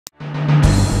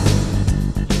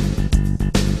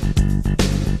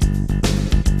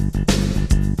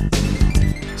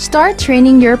Start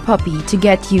training your puppy to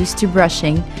get used to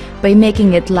brushing by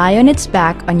making it lie on its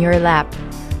back on your lap.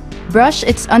 Brush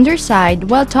its underside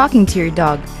while talking to your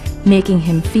dog, making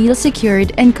him feel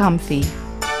secured and comfy.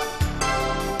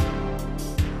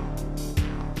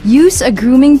 Use a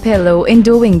grooming pillow in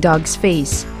doing dog's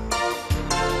face.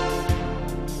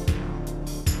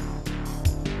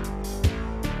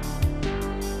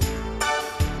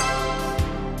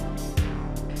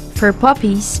 For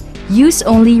puppies, use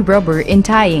only rubber in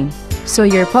tying, so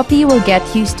your puppy will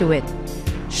get used to it.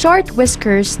 Short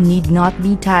whiskers need not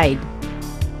be tied.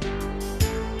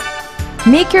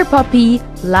 Make your puppy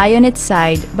lie on its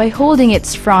side by holding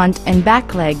its front and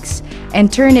back legs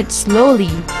and turn it slowly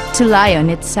to lie on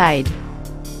its side.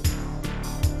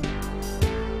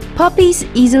 Puppies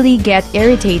easily get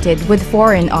irritated with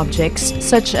foreign objects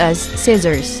such as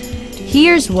scissors.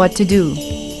 Here's what to do.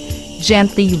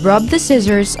 Gently rub the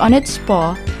scissors on its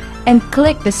paw and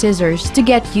click the scissors to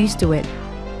get used to it.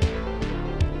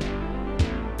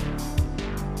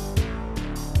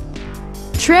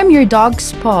 Trim your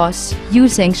dog's paws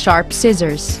using sharp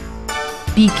scissors.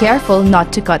 Be careful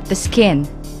not to cut the skin.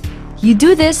 You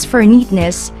do this for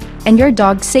neatness and your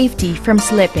dog's safety from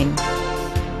slipping.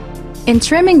 In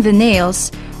trimming the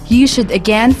nails, you should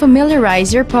again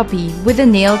familiarize your puppy with a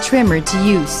nail trimmer to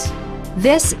use.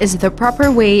 This is the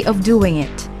proper way of doing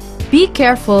it. Be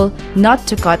careful not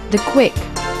to cut the quick.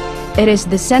 It is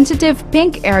the sensitive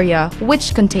pink area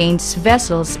which contains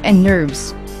vessels and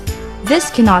nerves.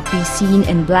 This cannot be seen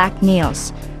in black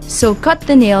nails, so cut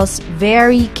the nails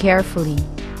very carefully.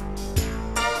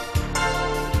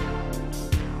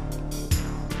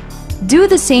 Do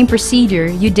the same procedure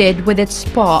you did with its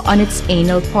paw on its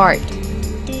anal part.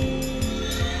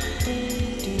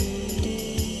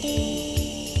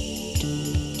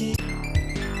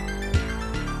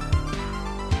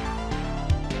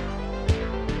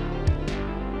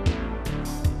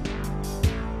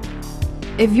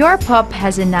 If your pup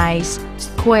has a nice,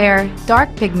 square,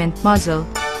 dark pigment muzzle,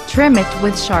 trim it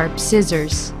with sharp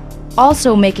scissors,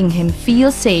 also making him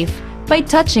feel safe by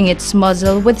touching its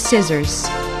muzzle with scissors.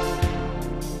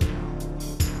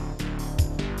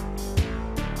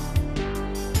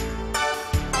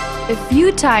 If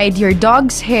you tied your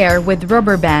dog's hair with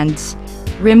rubber bands,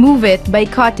 remove it by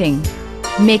cutting,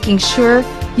 making sure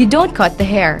you don't cut the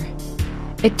hair.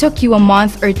 It took you a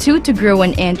month or two to grow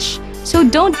an inch, so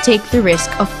don't take the risk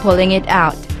of pulling it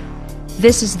out.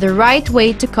 This is the right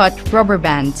way to cut rubber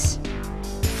bands.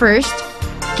 First,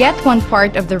 get one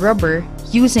part of the rubber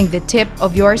using the tip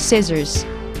of your scissors.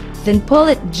 Then pull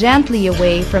it gently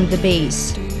away from the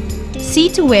base. See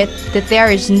to it that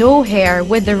there is no hair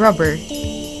with the rubber.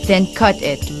 Then cut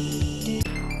it.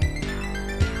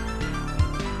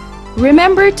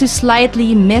 Remember to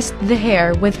slightly mist the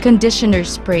hair with conditioner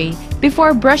spray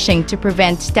before brushing to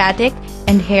prevent static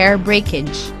and hair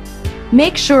breakage.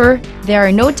 Make sure there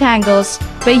are no tangles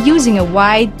by using a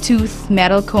wide-tooth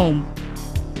metal comb.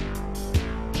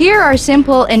 Here are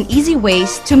simple and easy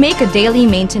ways to make a daily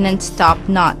maintenance top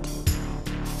knot.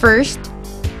 First,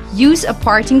 use a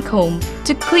parting comb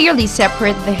to clearly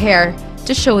separate the hair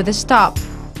to show the stop.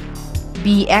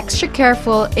 Be extra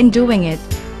careful in doing it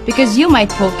because you might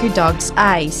poke your dog's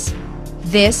eyes.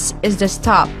 This is the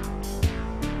stop.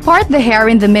 Part the hair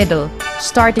in the middle,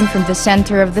 starting from the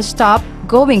center of the stop,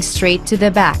 going straight to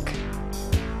the back.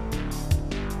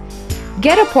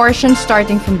 Get a portion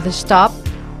starting from the stop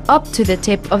up to the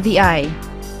tip of the eye.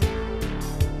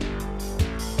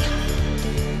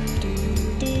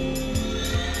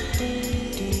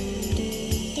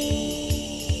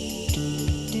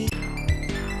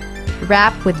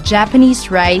 Wrap with Japanese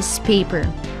rice paper.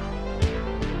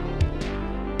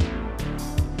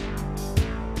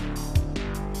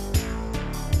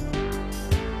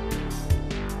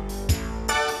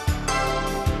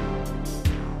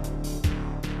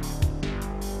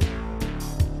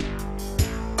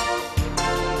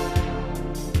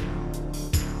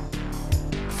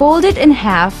 Fold it in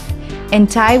half and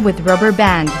tie with rubber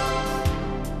band.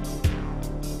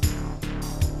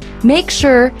 Make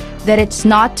sure that it's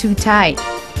not too tight.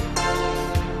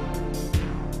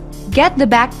 Get the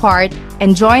back part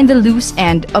and join the loose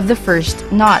end of the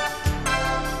first knot.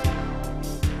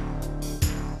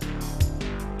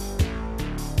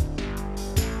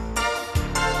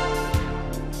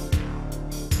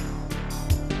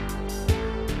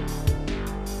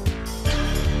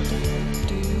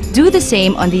 Do the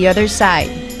same on the other side.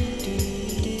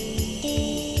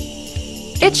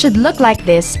 It should look like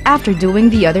this after doing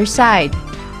the other side.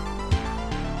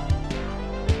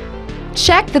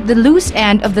 Check that the loose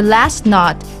end of the last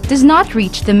knot does not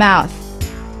reach the mouth.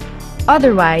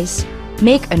 Otherwise,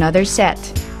 make another set.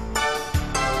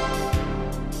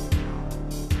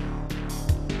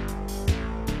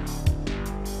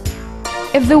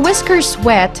 If the whisker's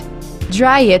wet,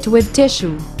 dry it with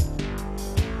tissue.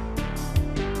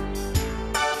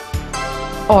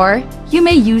 Or you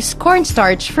may use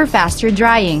cornstarch for faster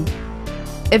drying.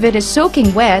 If it is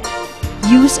soaking wet,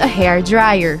 use a hair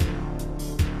dryer.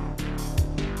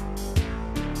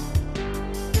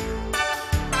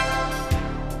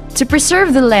 To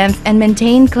preserve the length and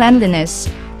maintain cleanliness,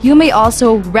 you may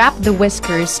also wrap the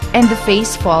whiskers and the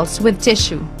face falls with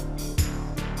tissue.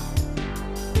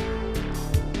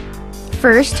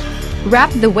 First,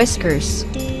 wrap the whiskers,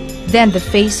 then the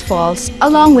face falls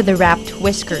along with the wrapped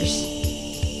whiskers.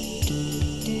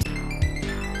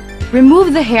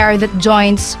 Remove the hair that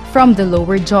joins from the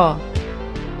lower jaw.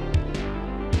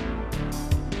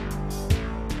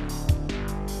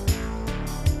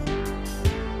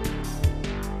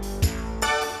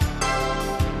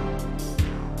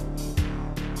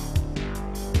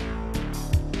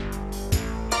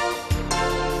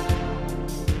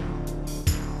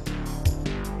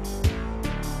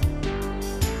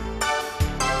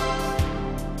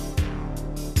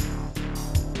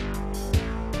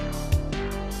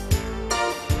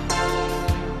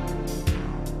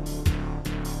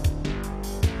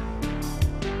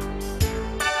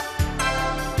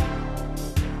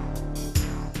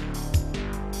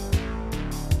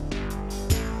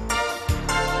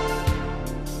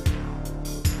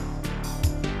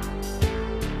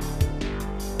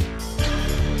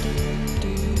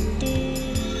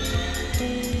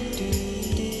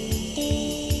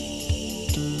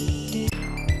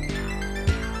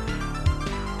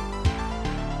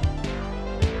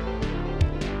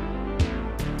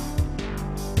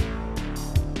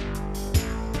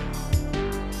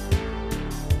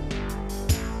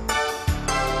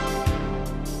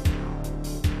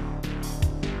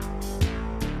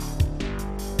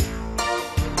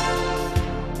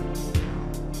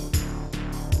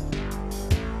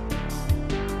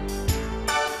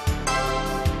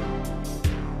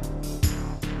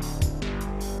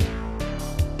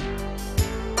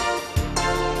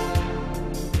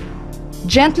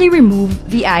 Gently remove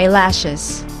the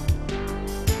eyelashes.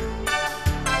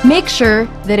 Make sure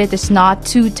that it is not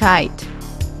too tight.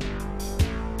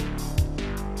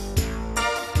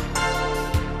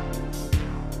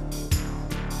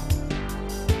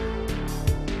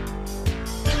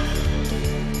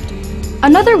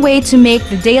 Another way to make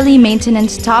the daily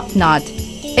maintenance top knot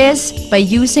is by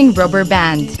using rubber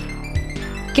band.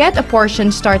 Get a portion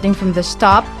starting from the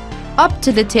stop up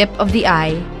to the tip of the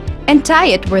eye and tie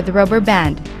it with the rubber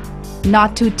band,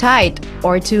 not too tight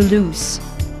or too loose.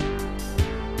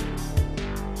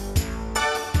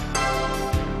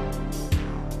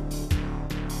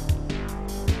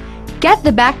 Get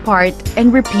the back part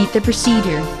and repeat the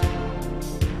procedure.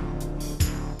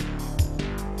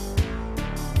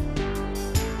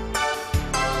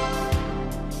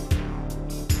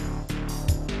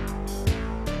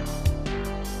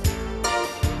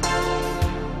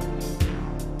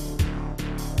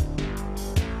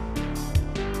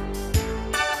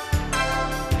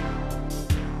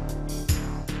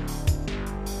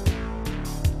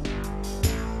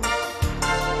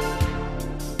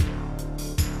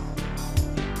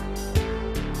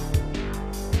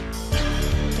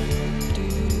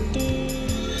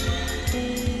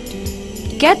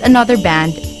 Get another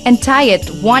band and tie it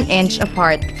 1 inch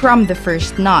apart from the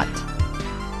first knot.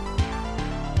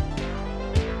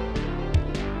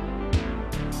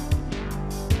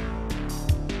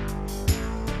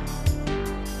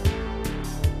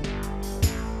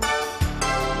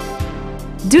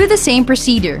 Do the same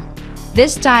procedure,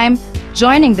 this time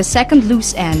joining the second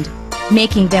loose end,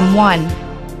 making them one.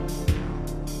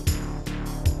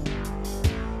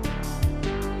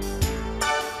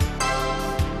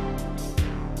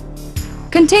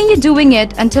 Continue doing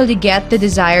it until you get the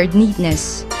desired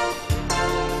neatness.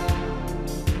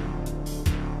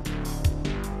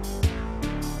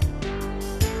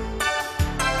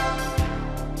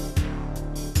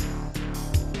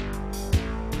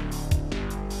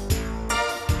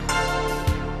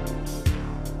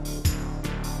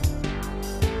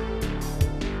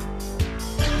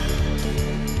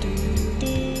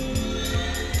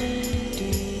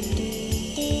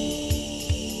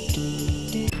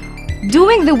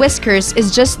 Doing the whiskers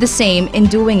is just the same in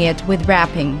doing it with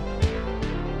wrapping.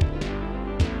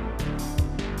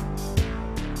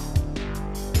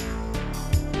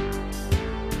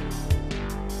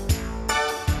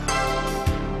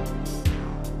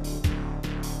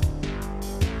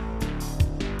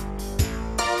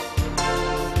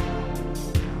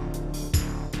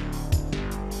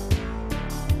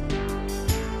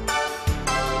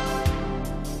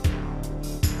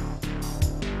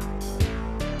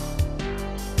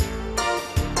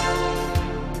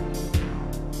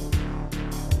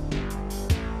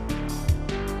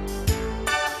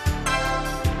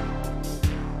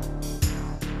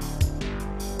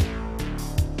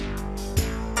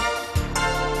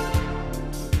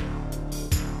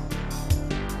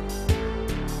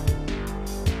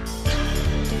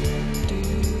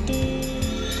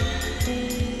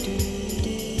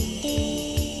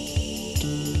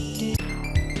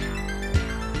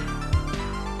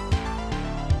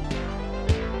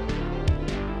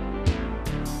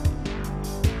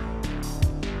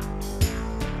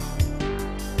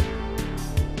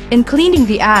 In cleaning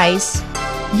the eyes,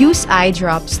 use eye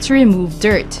drops to remove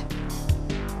dirt.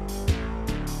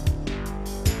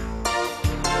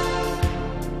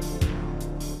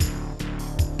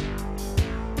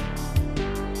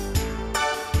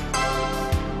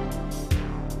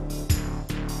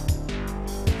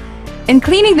 In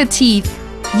cleaning the teeth,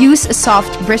 use a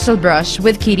soft bristle brush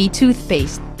with kitty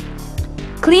toothpaste.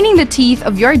 Cleaning the teeth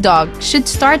of your dog should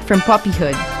start from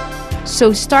puppyhood,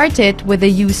 so start it with the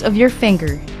use of your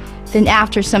finger. Then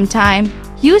after some time,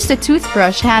 use the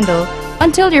toothbrush handle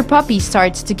until your puppy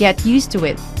starts to get used to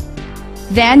it.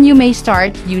 Then you may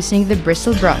start using the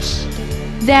bristle brush.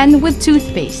 Then with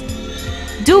toothpaste.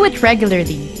 Do it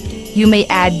regularly. You may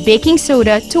add baking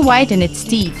soda to whiten its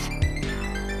teeth.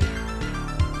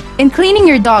 In cleaning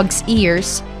your dog's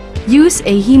ears, use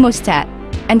a hemostat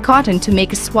and cotton to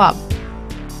make a swab.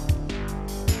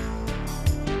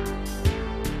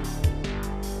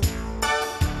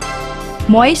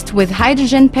 Moist with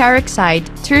hydrogen peroxide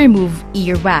to remove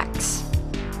ear wax.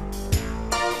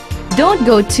 Don't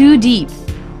go too deep.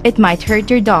 It might hurt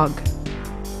your dog.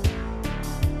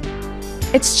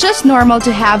 It's just normal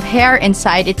to have hair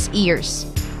inside its ears.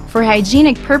 For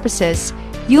hygienic purposes,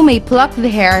 you may pluck the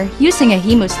hair using a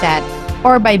hemostat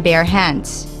or by bare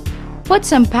hands. Put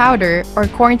some powder or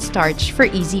cornstarch for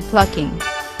easy plucking.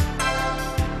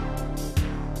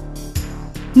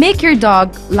 Make your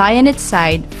dog lie on its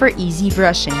side for easy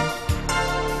brushing.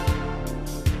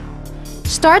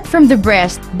 Start from the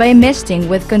breast by misting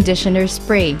with conditioner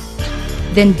spray.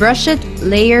 Then brush it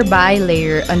layer by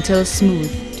layer until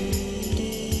smooth.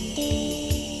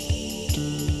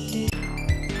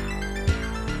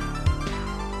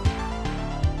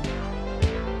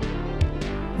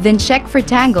 Then check for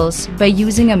tangles by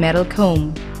using a metal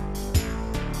comb.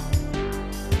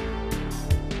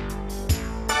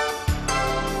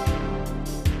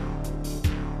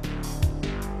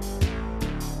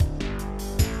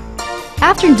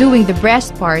 After doing the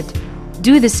breast part,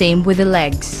 do the same with the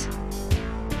legs.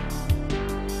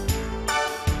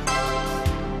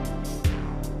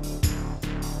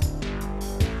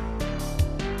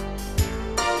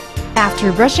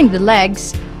 After brushing the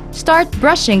legs, start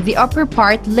brushing the upper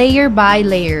part layer by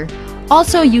layer,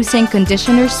 also using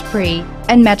conditioner spray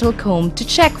and metal comb to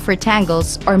check for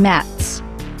tangles or mats.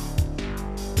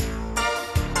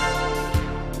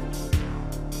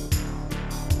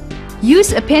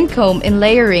 Use a pin comb in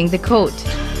layering the coat.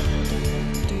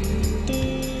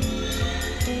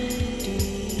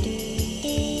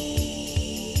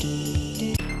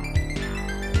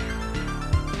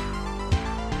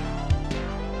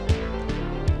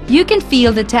 You can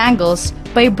feel the tangles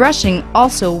by brushing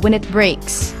also when it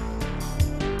breaks.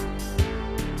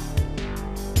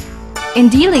 In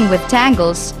dealing with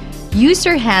tangles, use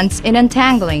your hands in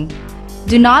untangling.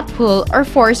 Do not pull or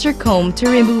force your comb to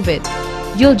remove it.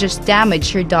 You'll just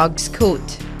damage your dog's coat.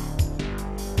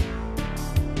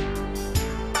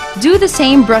 Do the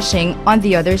same brushing on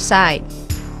the other side.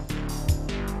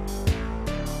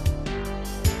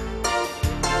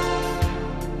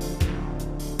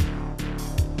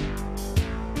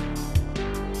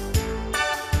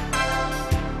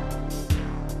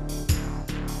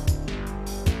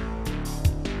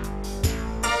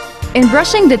 In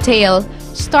brushing the tail,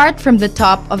 start from the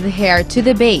top of the hair to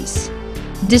the base.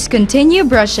 Discontinue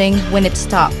brushing when it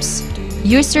stops.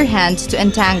 Use your hands to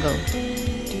untangle.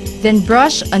 Then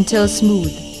brush until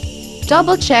smooth.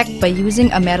 Double check by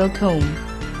using a metal comb.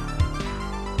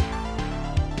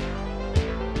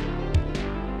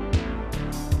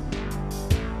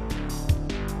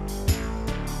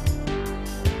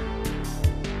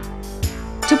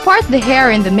 To part the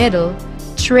hair in the middle,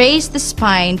 trace the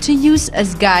spine to use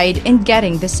as guide in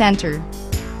getting the center.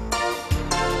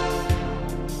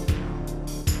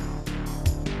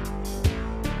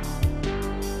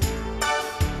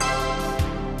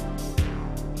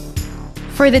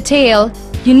 For the tail,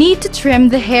 you need to trim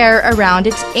the hair around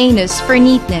its anus for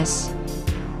neatness.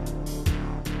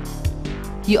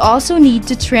 You also need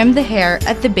to trim the hair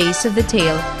at the base of the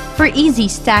tail for easy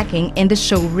stacking in the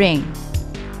show ring.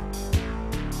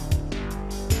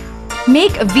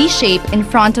 Make a V shape in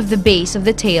front of the base of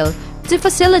the tail to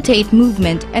facilitate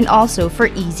movement and also for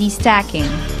easy stacking.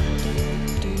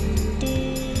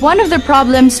 One of the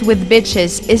problems with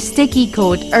bitches is sticky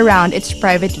coat around its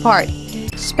private part,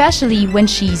 especially when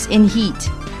she's in heat.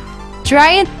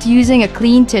 Dry it using a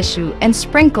clean tissue and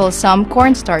sprinkle some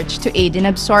cornstarch to aid in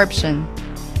absorption.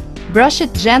 Brush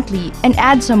it gently and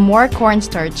add some more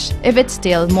cornstarch if it's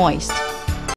still moist.